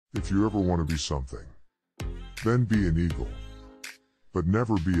If you ever want to be something, then be an eagle. But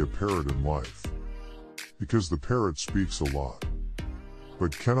never be a parrot in life. Because the parrot speaks a lot,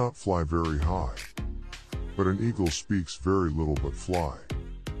 but cannot fly very high. But an eagle speaks very little but fly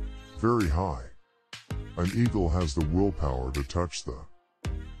very high. An eagle has the willpower to touch the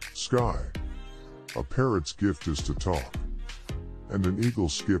sky. A parrot's gift is to talk, and an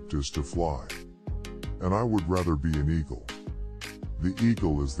eagle's gift is to fly. And I would rather be an eagle. The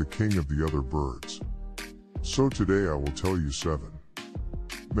eagle is the king of the other birds. So today I will tell you 7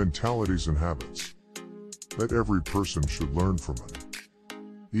 mentalities and habits that every person should learn from an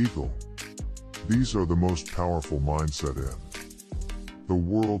eagle. These are the most powerful mindset in the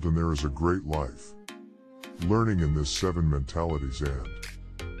world, and there is a great life learning in this 7 mentalities and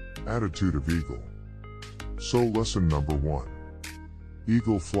attitude of eagle. So lesson number 1.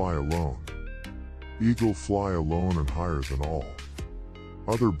 Eagle fly alone. Eagle fly alone and higher than all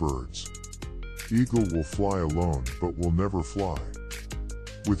other birds. Eagle will fly alone but will never fly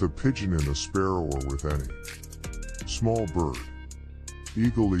with a pigeon and a sparrow or with any small bird.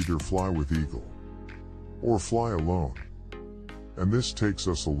 Eagle either fly with eagle or fly alone. And this takes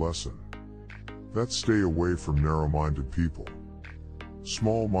us a lesson that stay away from narrow-minded people,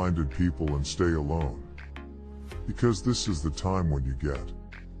 small-minded people, and stay alone. Because this is the time when you get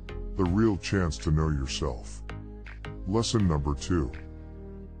the real chance to know yourself. Lesson number 2.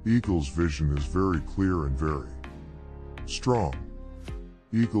 Eagle's vision is very clear and very strong.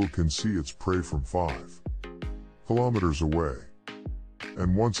 Eagle can see its prey from 5 kilometers away.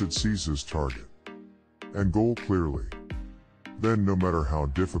 And once it sees his target and goal clearly, then no matter how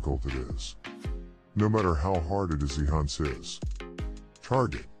difficult it is, no matter how hard it is, he hunts his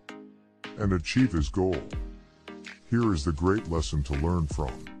target and achieve his goal. Here is the great lesson to learn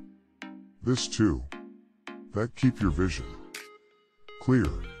from this too, that keep your vision clear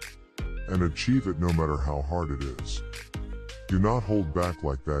and achieve it no matter how hard it is. Do not hold back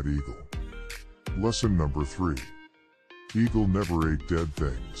like that eagle. Lesson number 3. Eagle never ate dead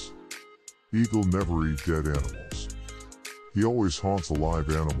things. Eagle never eat dead animals. He always haunts alive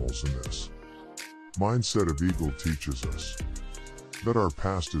animals, and this mindset of eagle teaches us that our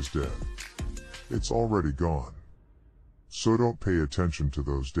past is dead. It's already gone. So don't pay attention to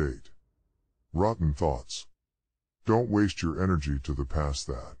those rotten thoughts. Don't waste your energy to the past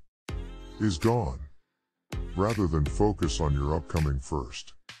that is gone. Rather than focus on your upcoming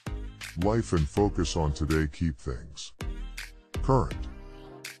first life and focus on today, keep things current.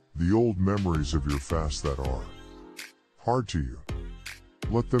 The old memories of your past that are hard to you,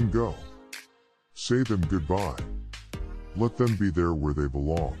 let them go. Say them goodbye. Let them be there where they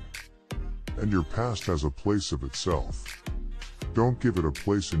belong. And your past has a place of itself. Don't give it a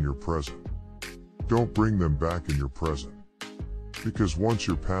place in your present. Don't bring them back in your present. Because once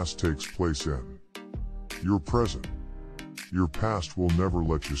your past takes place in your present, your past will never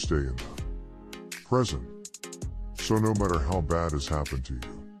let you stay in the present. So no matter how bad has happened to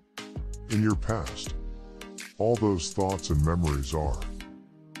you in your past, all those thoughts and memories are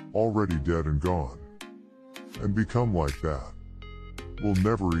already dead and gone. And become like that. Will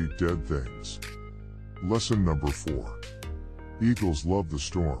never eat dead things. Lesson number 4. Eagles love the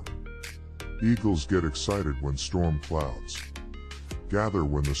storm. Eagles get excited when storm clouds gather.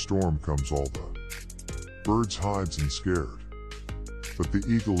 When the storm comes, all the birds hides and scared. But the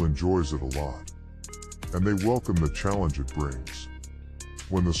eagle enjoys it a lot. And they welcome the challenge it brings.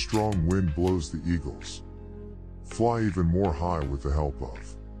 When the strong wind blows, the eagles fly even more high with the help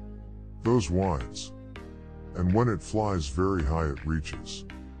of those winds. And when it flies very high, it reaches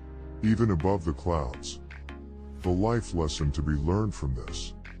even above the clouds. The life lesson to be learned from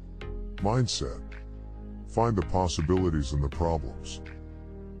this mindset: find the possibilities in the problems.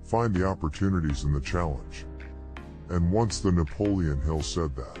 Find the opportunities in the challenge. And once the Napoleon Hill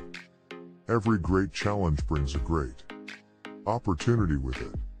said that every great challenge brings a great opportunity with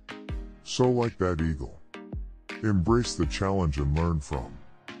it. So like that eagle, embrace the challenge and learn from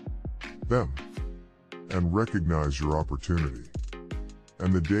them. And recognize your opportunity.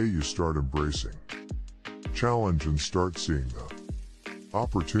 And the day you start embracing challenge and start seeing the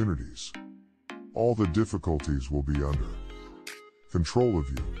opportunities, all the difficulties will be under control of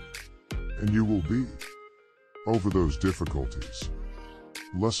you. And you will be over those difficulties.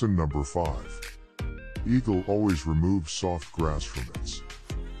 Lesson number 5. Eagle always removes soft grass from its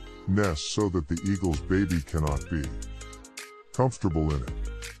nest so that the eagle's baby cannot be comfortable in it.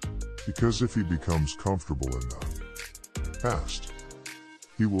 Because if he becomes comfortable in the past,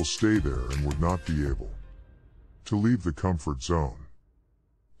 he will stay there and would not be able to leave the comfort zone.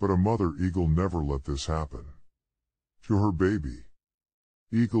 But a mother eagle never let this happen to her baby.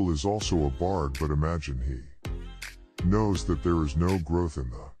 Eagle is also a bard, but imagine he knows that there is no growth in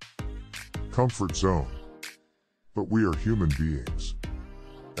the comfort zone. But we are human beings.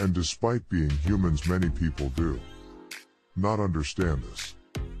 And despite being humans, many people do not understand this.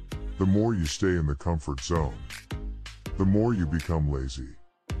 The more you stay in the comfort zone, the more you become lazy,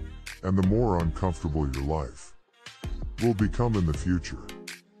 and the more uncomfortable your life will become in the future.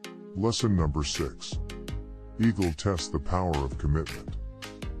 Lesson number 6. Eagle tests the power of commitment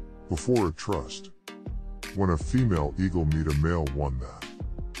before a trust. When a female eagle meet a male one that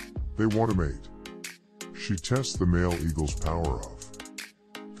they want to mate, she tests the male eagle's power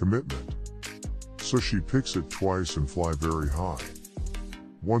of commitment. So she picks it twice and fly very high.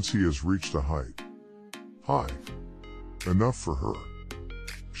 Once he has reached a height high enough for her,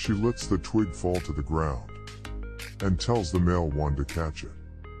 she lets the twig fall to the ground and tells the male one to catch it.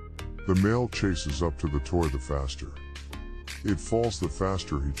 The male chases up to the toy. The faster it falls, the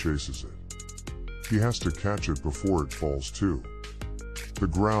faster he chases it. He has to catch it before it falls to the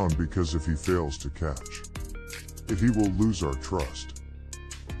ground, because if he fails to catch it, he will lose our trust.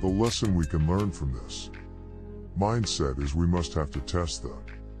 The lesson we can learn from this mindset is we must have to test the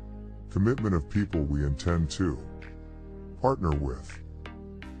commitment of people we intend to partner with,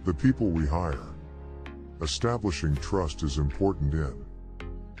 the people we hire. Establishing trust is important in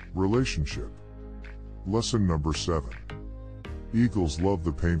relationship. Lesson number 7. Eagles love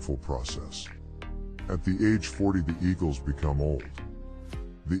the painful process. At the age 40, the eagles become old.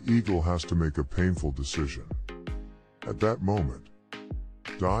 The eagle has to make a painful decision. At that moment,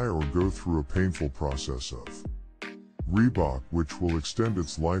 die or go through a painful process of rebirth, which will extend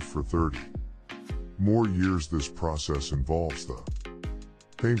its life for 30 more years. This process involves the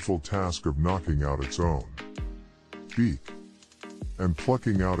painful task of knocking out its own beak and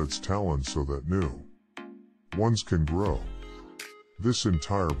plucking out its talons so that new ones can grow. This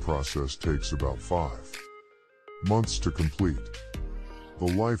entire process takes about 5 months to complete. The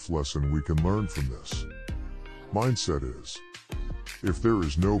life lesson we can learn from this mindset is, if there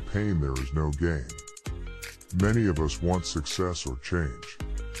is no pain, there is no gain. Many of us want success or change,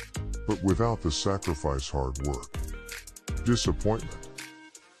 but without the sacrifice, hard work, disappointment,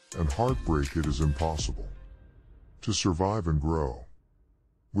 and heartbreak, it is impossible to survive and grow.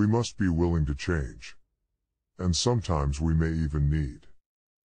 We must be willing to change, and sometimes we may even need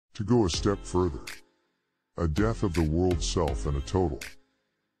to go a step further. A death of the world self and a total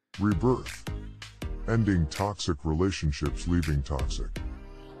rebirth. Ending toxic relationships, leaving toxic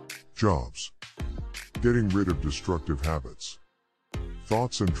jobs, getting rid of destructive habits,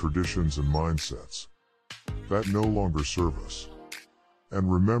 thoughts and traditions and mindsets that no longer serve us.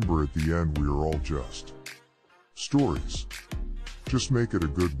 And remember, at the end, we are all just stories. Just make it a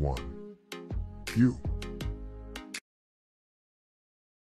good one. You.